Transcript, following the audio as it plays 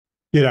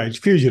G'day, it's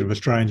fugitive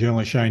Australian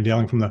journalist Shane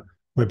Dowling from the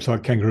website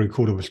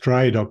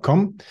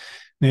kangaroocourtofaustralia.com.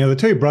 Now, the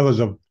two brothers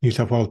of New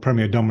South Wales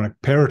Premier Dominic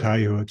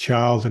Perrottet, who are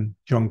Charles and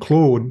John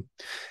Claude,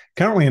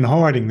 currently in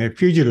hiding. They're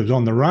fugitives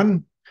on the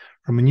run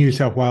from a New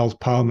South Wales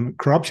Parliament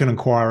corruption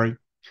inquiry,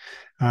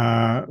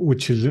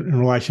 which is in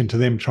relation to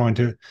them trying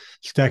to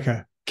stack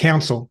a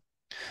council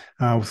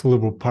with the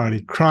Liberal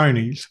Party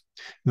cronies.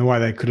 And the way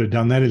they could have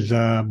done that is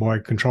by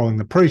controlling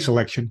the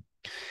pre-selection.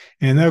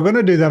 And they were going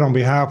to do that on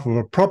behalf of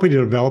a property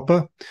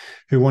developer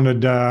who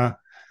wanted,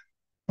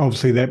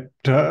 obviously,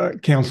 that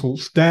council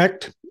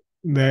stacked.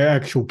 The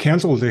actual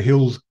council was the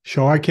Hills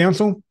Shire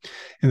Council,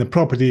 and the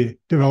property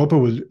developer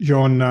was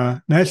John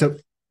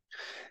NSW.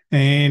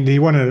 And he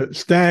wanted it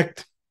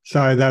stacked,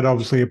 so they'd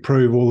obviously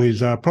approve all his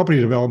property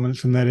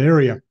developments in that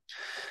area.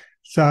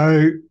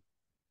 So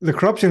the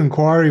corruption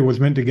inquiry was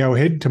meant to go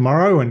ahead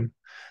tomorrow and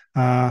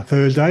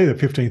Thursday, the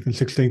 15th and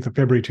 16th of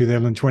February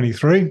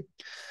 2023.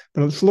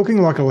 But it's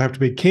looking like it'll have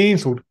to be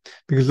cancelled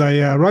because they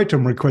wrote to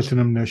them requesting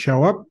them to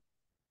show up,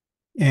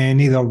 and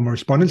neither of them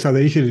responded. So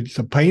they issued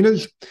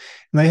subpoenas,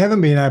 and they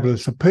haven't been able to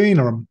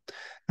subpoena them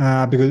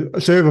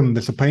serve them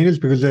the subpoenas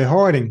because they're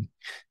hiding.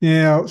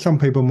 Now, some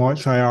people might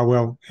say, "Oh,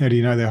 well, how do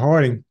you know they're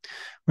hiding?"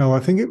 Well,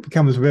 I think it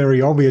becomes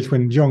very obvious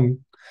when John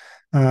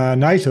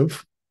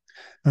Native,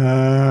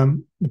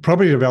 the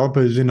property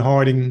developer, is in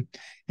hiding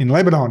in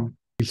Lebanon.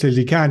 He says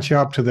he can't show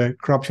up to the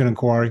corruption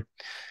inquiry,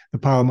 the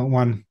Parliament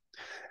one,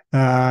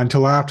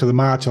 until after the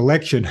March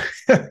election.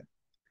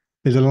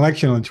 There's an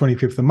election on the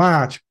 25th of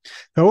March.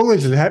 So all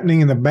this is happening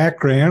in the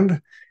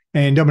background,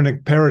 and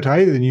Dominic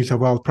Perrottet, the New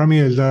South Wales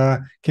Premier, is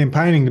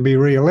campaigning to be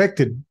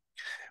re-elected,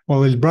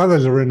 while his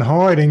brothers are in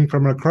hiding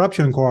from a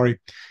corruption inquiry.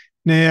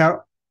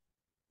 Now,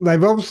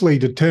 they've obviously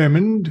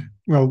determined,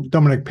 well,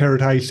 Dominic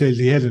Perrottet says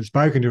he hasn't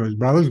spoken to his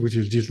brothers, which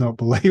is just not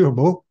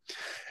believable.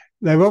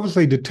 They've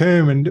obviously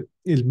determined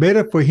it's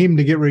better for him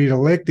to get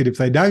re-elected if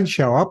they don't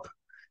show up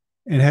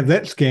and have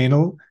that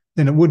scandal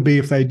than it would be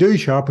if they do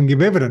show up and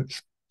give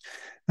evidence.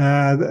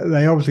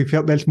 They obviously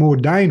felt that's more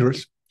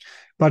dangerous.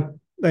 But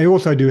they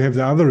also do have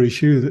the other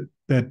issue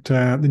that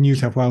the New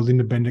South Wales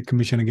Independent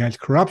Commission Against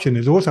Corruption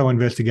is also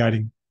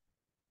investigating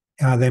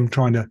them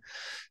trying to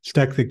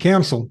stack the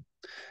council.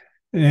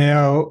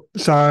 Now,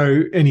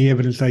 so any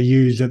evidence they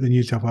use at the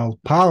New South Wales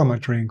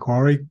Parliamentary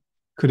Inquiry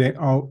could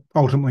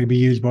ultimately be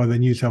used by the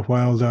New South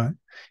Wales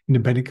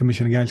Independent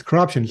Commission Against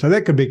Corruption. So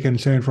that could be a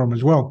concern for them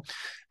as well.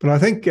 But I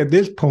think at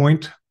this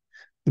point,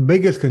 the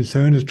biggest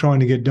concern is trying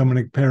to get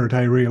Dominic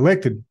Perrottet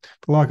re-elected.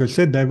 But like I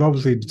said, they've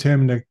obviously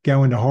determined to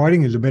go into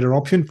hiding is a better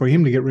option for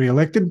him to get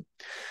re-elected.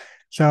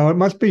 So it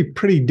must be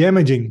pretty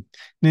damaging.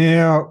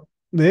 Now,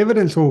 the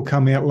evidence all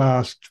come out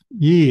last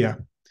year,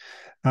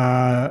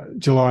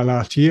 July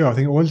last year, I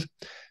think it was,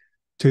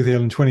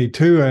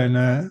 2022,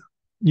 and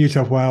New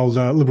South Wales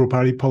Liberal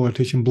Party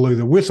politician blew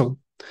the whistle.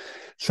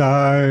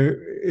 So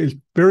it's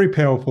very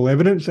powerful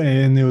evidence,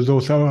 and there was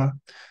also a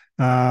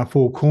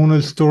Four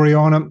Corners story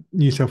on it.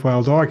 New South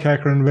Wales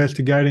ICAC are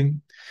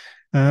investigating.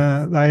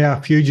 They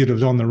are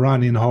fugitives on the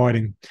run in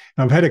hiding.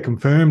 I've had it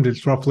confirmed.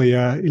 It's roughly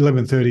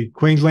 11:30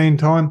 Queensland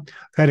time.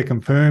 I've had it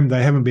confirmed.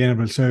 They haven't been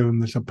able to serve them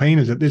the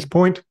subpoenas at this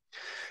point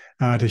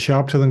to show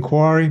up to the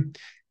inquiry,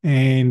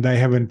 and they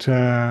haven't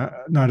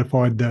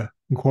notified the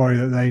inquiry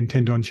that they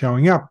intend on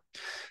showing up.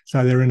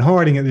 So they're in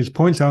hiding at this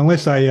point. So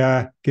unless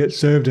they get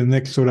served in the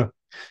next sort of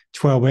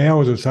 12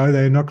 hours or so,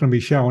 they're not going to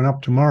be showing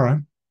up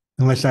tomorrow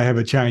unless they have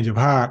a change of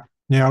heart.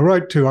 Now, I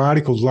wrote 2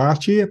 articles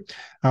last year,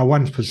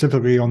 one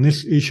specifically on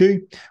this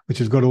issue, which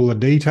has got all the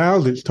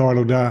details. It's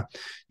titled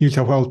New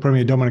South Wales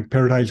Premier Dominic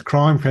Perrottet's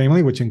Crime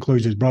Family, which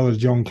includes his brothers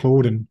John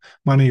Claude and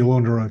money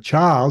launderer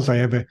Charles. They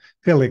have a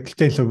fairly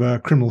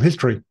extensive criminal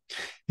history,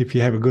 if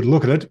you have a good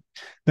look at it.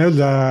 That was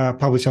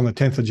published on the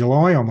 10th of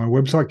July on my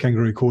website,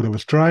 Kangaroo Court of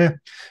Australia.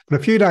 But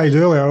a few days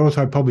earlier, I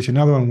also published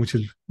another one, which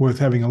is worth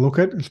having a look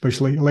at,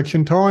 especially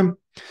election time.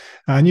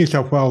 New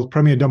South Wales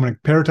Premier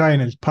Dominic Perrottet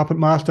and his puppet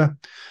master,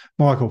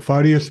 Michael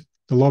Photius,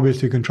 the lobbyist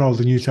who controls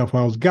the New South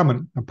Wales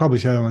government. I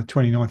published that on the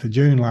 29th of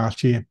June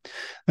last year.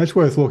 That's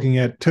worth looking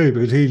at too,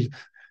 because he's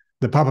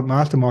the puppet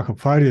master. Michael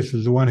Photius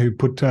is the one who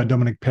put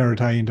Dominic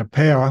Perrottet into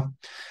power.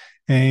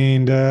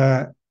 And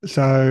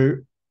so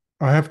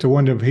I have to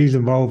wonder if he's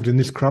involved in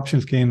this corruption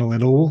scandal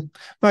at all.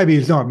 Maybe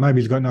he's not. Maybe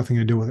he's got nothing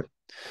to do with it.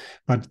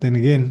 But then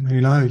again, who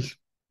knows?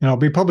 And I'll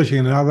be publishing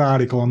another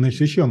article on this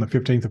issue on the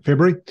 15th of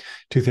February,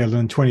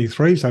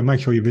 2023. So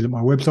make sure you visit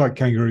my website,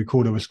 Kangaroo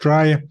Court of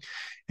Australia,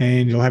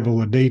 and you'll have all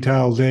the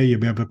details there. You'll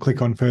be able to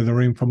click on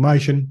further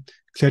information,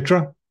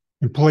 etc.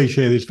 And please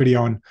share this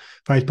video on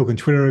Facebook and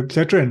Twitter,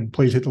 etc. And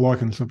please hit the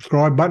like and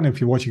subscribe button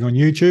if you're watching on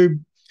YouTube.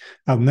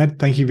 Other than that,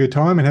 thank you for your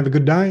time and have a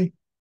good day.